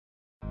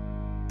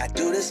I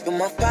do this for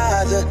my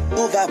father,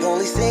 who I've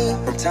only seen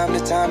from time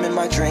to time in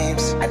my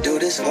dreams. I do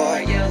this for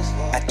you.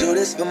 I do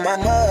this for my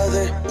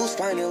mother, who's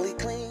finally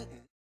clean.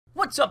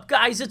 What's up,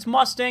 guys? It's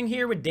Mustang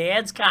here with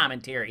Dad's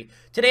Commentary.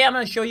 Today I'm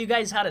going to show you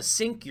guys how to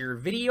sync your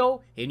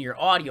video and your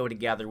audio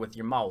together with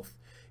your mouth.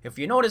 If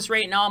you notice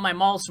right now, my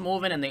mouth's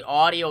moving and the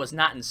audio is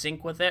not in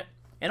sync with it.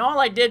 And all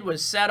I did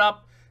was set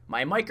up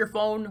my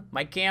microphone,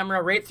 my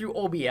camera, right through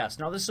OBS.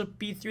 Now this will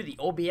be through the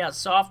OBS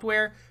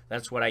software.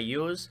 That's what I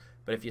use.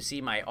 But if you see,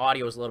 my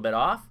audio is a little bit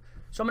off.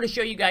 So I'm going to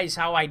show you guys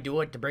how I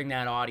do it to bring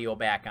that audio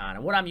back on.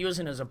 And what I'm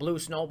using is a Blue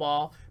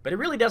Snowball. But it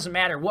really doesn't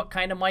matter what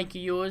kind of mic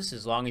you use,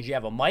 as long as you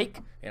have a mic.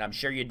 And I'm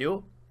sure you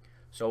do.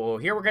 So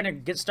here we're going to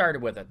get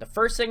started with it. The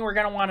first thing we're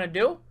going to want to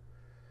do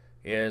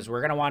is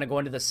we're going to want to go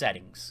into the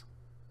settings.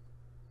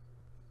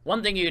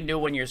 One thing you can do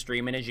when you're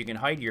streaming is you can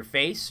hide your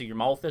face so your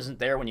mouth isn't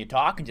there when you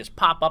talk and just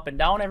pop up and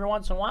down every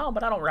once in a while.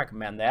 But I don't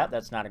recommend that.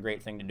 That's not a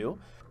great thing to do.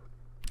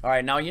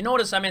 Alright, now you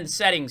notice I'm in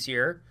settings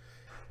here.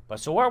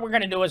 So what we're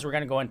going to do is we're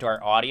going to go into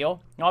our audio.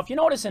 Now, if you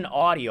notice in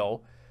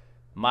audio,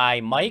 my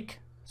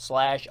mic /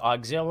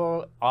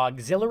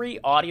 auxiliary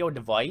audio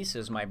device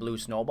is my Blue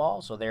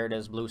Snowball. So there it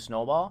is, Blue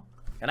Snowball.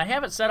 And I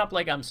have it set up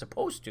like I'm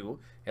supposed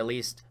to. At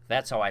least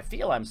that's how I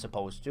feel I'm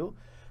supposed to.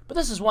 But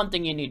this is one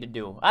thing you need to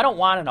do. I don't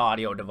want an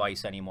audio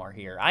device anymore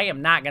here. I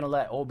am not going to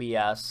let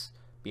OBS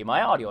be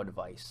my audio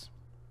device.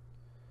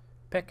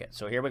 Pick it.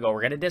 So here we go.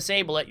 We're going to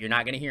disable it. You're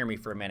not going to hear me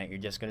for a minute. You're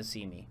just going to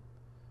see me.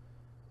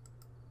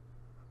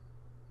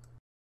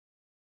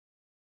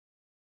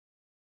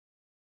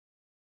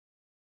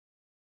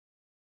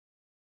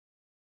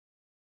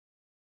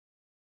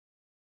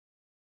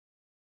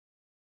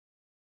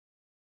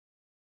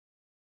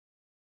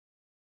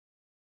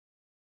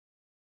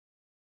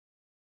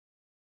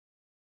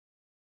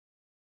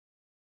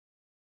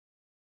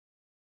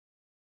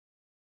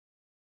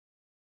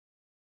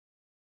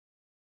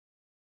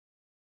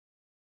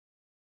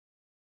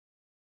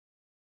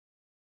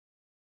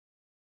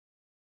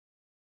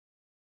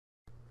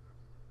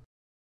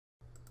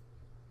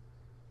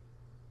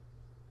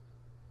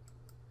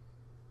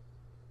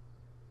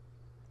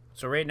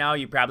 So right now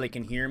you probably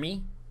can hear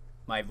me.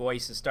 My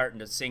voice is starting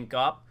to sync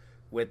up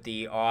with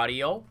the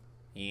audio.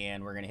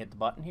 And we're going to hit the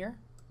button here.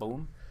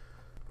 Boom.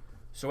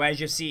 So as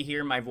you see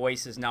here, my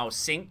voice is now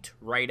synced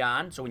right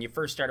on. So when you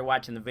first started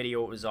watching the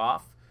video, it was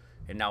off.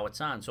 And now it's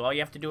on. So all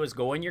you have to do is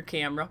go in your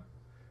camera.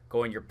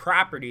 Go in your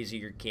properties of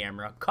your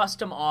camera.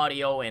 Custom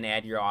audio and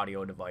add your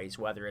audio device.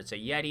 Whether it's a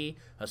Yeti,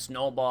 a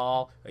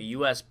Snowball, a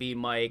USB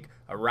mic,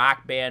 a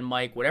Rock Band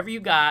mic. Whatever you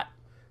got.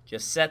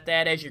 Just set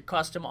that as your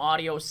custom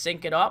audio.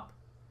 Sync it up.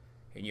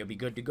 And you'll be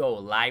good to go.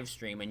 Live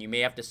stream. And you may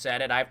have to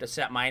set it. I have to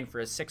set mine for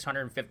a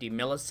 650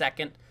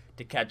 millisecond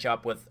to catch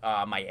up with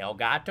my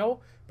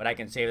Elgato. But I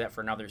can save that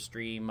for another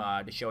stream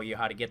to show you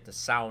how to get the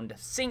sound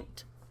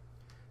synced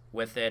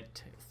with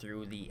it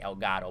through the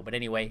Elgato. But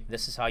anyway,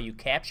 this is how you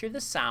capture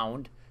the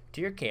sound to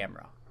your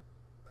camera.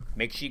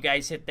 Make sure you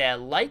guys hit that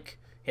like.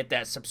 Hit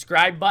that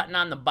subscribe button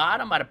on the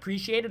bottom. I'd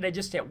appreciate it. I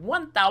just hit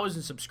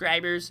 1,000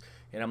 subscribers.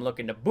 And I'm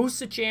looking to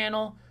boost the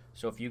channel.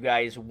 So if you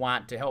guys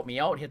want to help me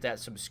out, hit that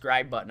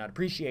subscribe button. I'd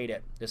appreciate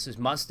it. This is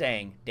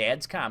Mustang,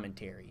 Dad's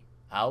Commentary.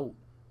 Out.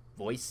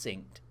 Voice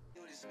synced.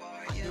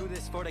 I do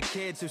this for the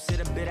kids who sit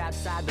a bit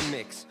outside the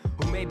mix,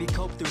 who maybe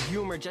cope through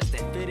humor just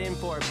to fit in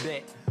for a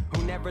bit,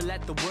 who never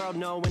let the world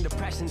know when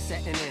depression's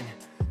setting in.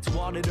 To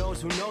all of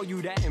those who know you,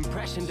 that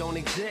impression don't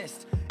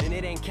exist, and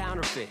it ain't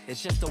counterfeit,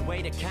 it's just a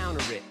way to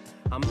counter it.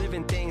 I'm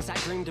living things I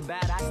dreamed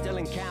about, I still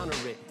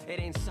encounter it. It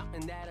ain't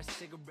something that a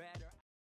cigarette or